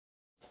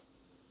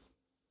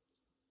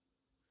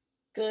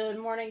Good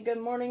morning, good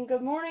morning,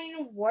 good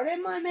morning. What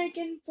am I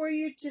making for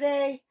you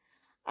today?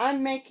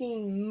 I'm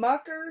making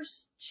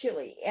Muckers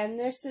Chili, and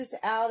this is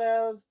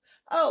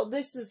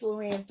this is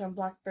Luann from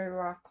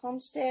Blackberryrock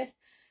Homestead.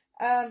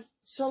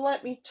 So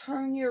let me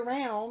turn you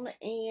around,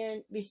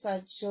 and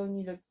besides showing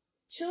you the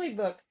chili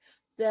book,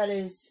 that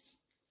is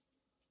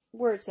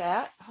where it's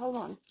at. Hold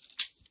on.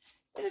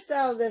 It is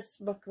out of this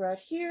book right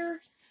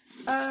here.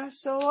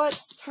 So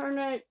let's turn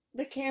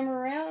the camera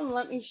around and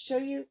let me show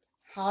you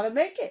how to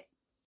make it.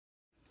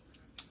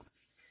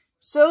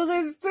 So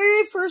the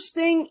very first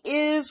thing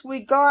is we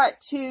got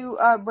to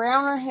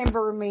brown our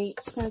hamburger meat.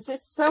 Since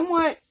it's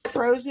somewhat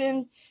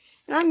frozen,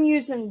 and I'm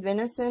using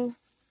venison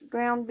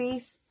ground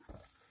beef,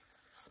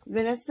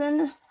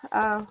 venison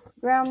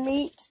ground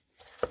meat,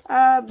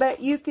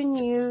 but you can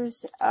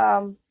use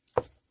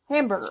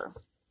hamburger.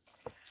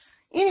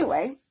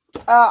 Anyway,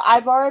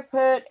 I've already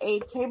put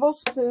a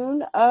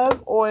tablespoon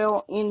of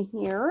oil in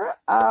here,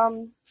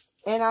 and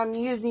I'm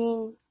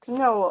using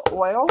canola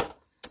oil.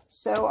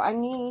 So I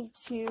need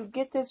to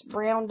get this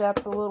browned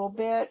up a little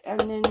bit, and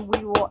then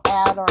we will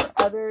add our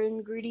other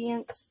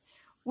ingredients,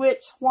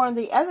 which one of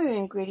the other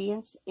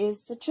ingredients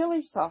is the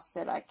chili sauce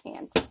that I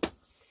canned.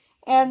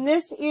 And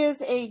this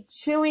is a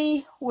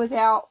chili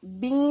without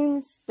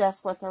beans.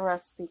 That's what the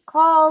recipe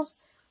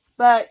calls.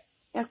 But,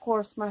 of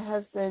course, my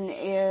husband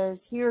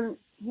is here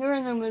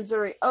in the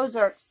Missouri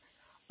Ozarks.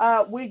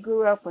 We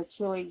grew up with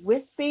chili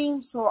with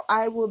beans, so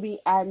I will be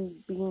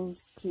adding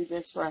beans to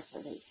this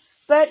recipe.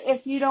 But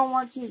if you don't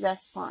want to,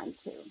 that's fine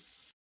too.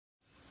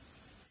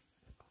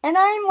 And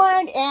I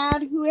might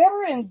add,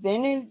 whoever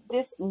invented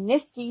this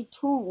nifty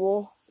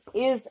tool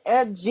is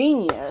a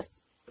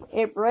genius.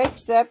 It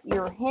breaks up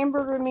your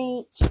hamburger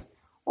meat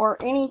or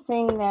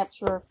anything that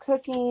you're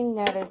cooking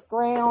that is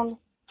ground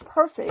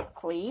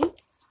perfectly.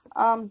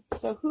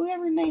 So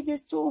whoever made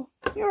this tool,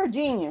 you're a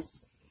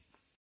genius.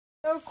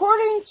 So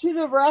according to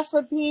the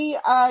recipe,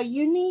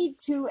 you need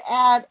to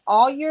add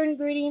all your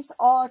ingredients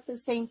all at the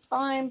same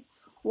time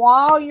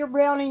while you're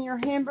browning your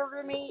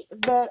hamburger meat,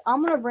 but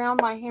I'm going to brown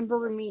my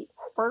hamburger meat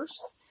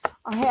first.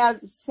 I have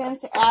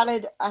since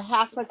added a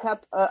half a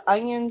cup of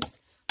onions.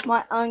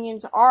 My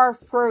onions are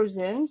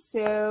frozen,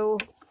 so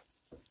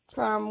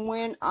from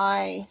when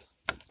I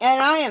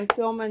am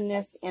filming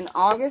this in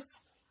August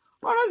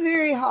on a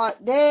very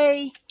hot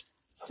day,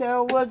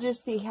 so we'll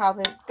just see how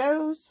this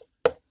goes.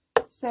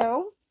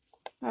 So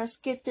let's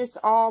get this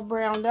all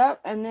browned up,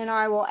 and then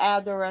I will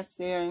add the rest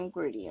of the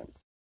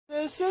ingredients.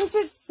 So since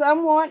it's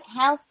somewhat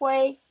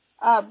halfway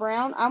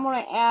brown, I'm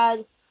going to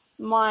add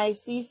my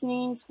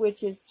seasonings,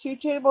 which is 2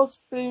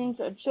 tablespoons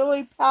of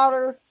chili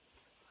powder,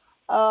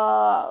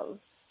 half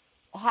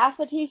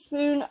a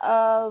teaspoon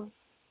of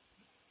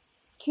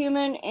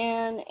cumin,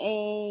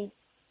 and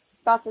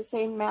about the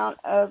same amount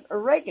of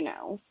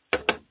oregano.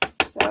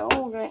 So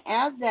we're going to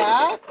add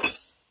that,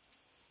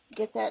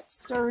 get that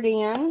stirred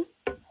in.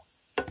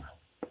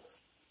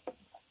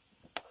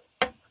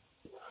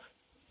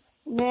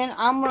 Then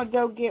I'm going to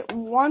go get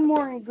one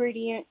more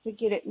ingredient to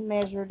get it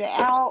measured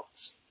out.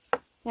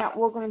 Now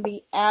we're going to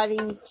be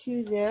adding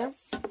to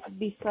this,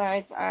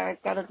 besides I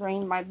got to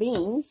drain my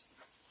beans,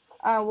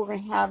 we're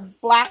going to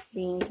have black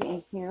beans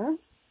in here.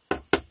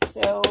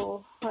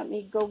 So let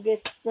me go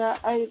get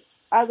the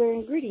other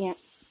ingredient.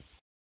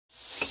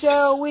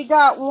 So we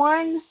got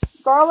 1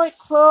 garlic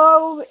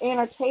clove and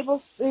a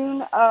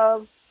tablespoon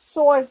of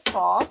soy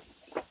sauce,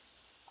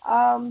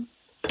 a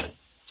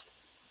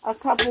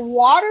cup of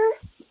water,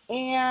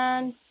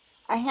 and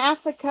a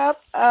half a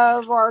cup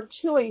of our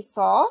chili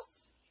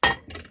sauce.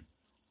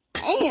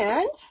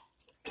 And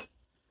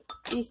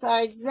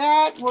besides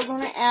that, we're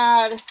going to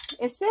add,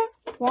 it says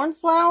corn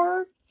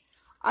flour.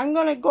 I'm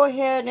going to go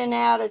ahead and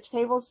add a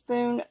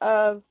tablespoon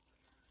of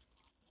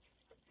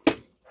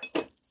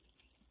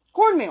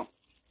cornmeal.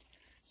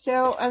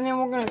 So, and then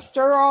we're going to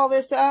stir all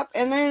this up.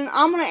 And then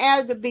I'm going to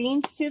add the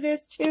beans to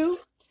this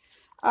too.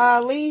 At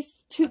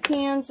least 2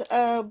 cans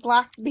of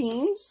black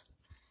beans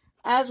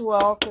as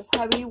well, because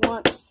hubby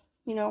wants,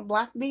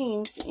 black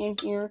beans in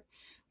here.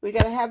 We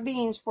got to have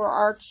beans for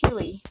our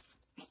chili.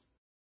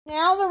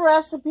 Now the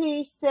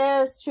recipe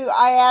says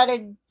I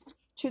added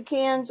 2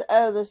 cans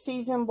of the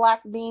seasoned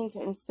black beans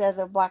instead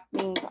of black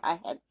beans I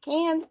had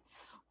canned,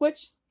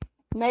 which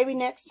maybe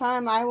next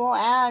time I will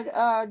add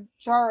a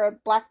jar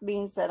of black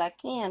beans that I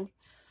canned.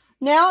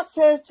 Now it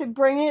says to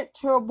bring it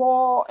to a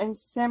boil and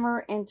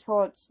simmer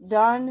until it's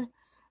done.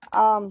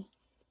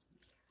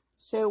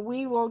 So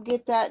we will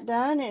get that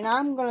done, and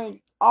I'm going to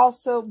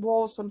also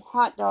boil some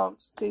hot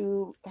dogs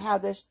to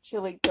have this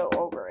chili go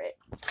over it.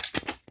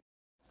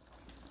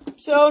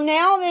 So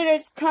now that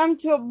it's come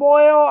to a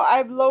boil,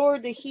 I've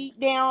lowered the heat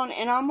down,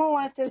 and I'm going to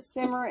let this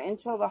simmer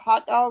until the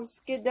hot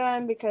dogs get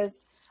done, because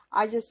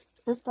I just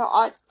put the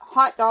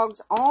hot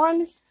dogs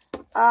on.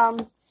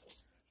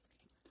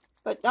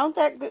 But don't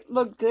that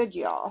look good,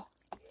 y'all?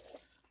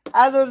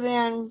 Other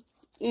than,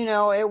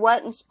 it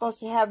wasn't supposed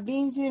to have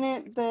beans in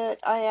it, but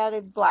I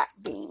added black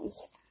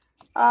beans.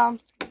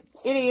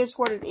 It is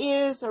what it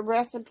is. A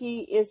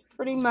recipe is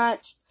pretty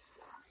much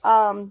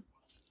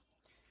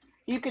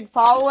You can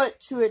follow it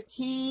to a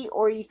T,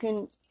 or you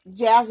can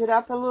jazz it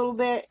up a little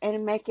bit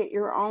and make it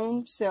your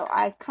own. So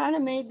I kind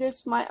of made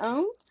this my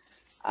own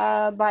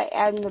by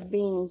adding the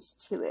beans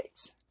to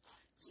it.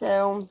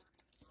 So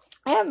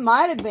it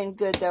might have been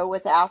good though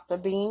without the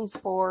beans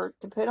to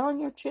put on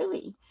your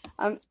chili,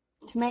 to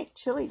make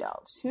chili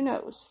dogs. Who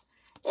knows?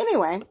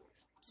 Anyway,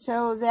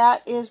 so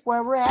that is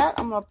where we're at.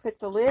 I'm gonna put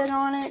the lid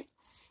on it,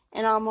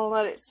 and I'm gonna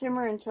let it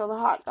simmer until the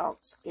hot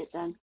dogs get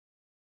done.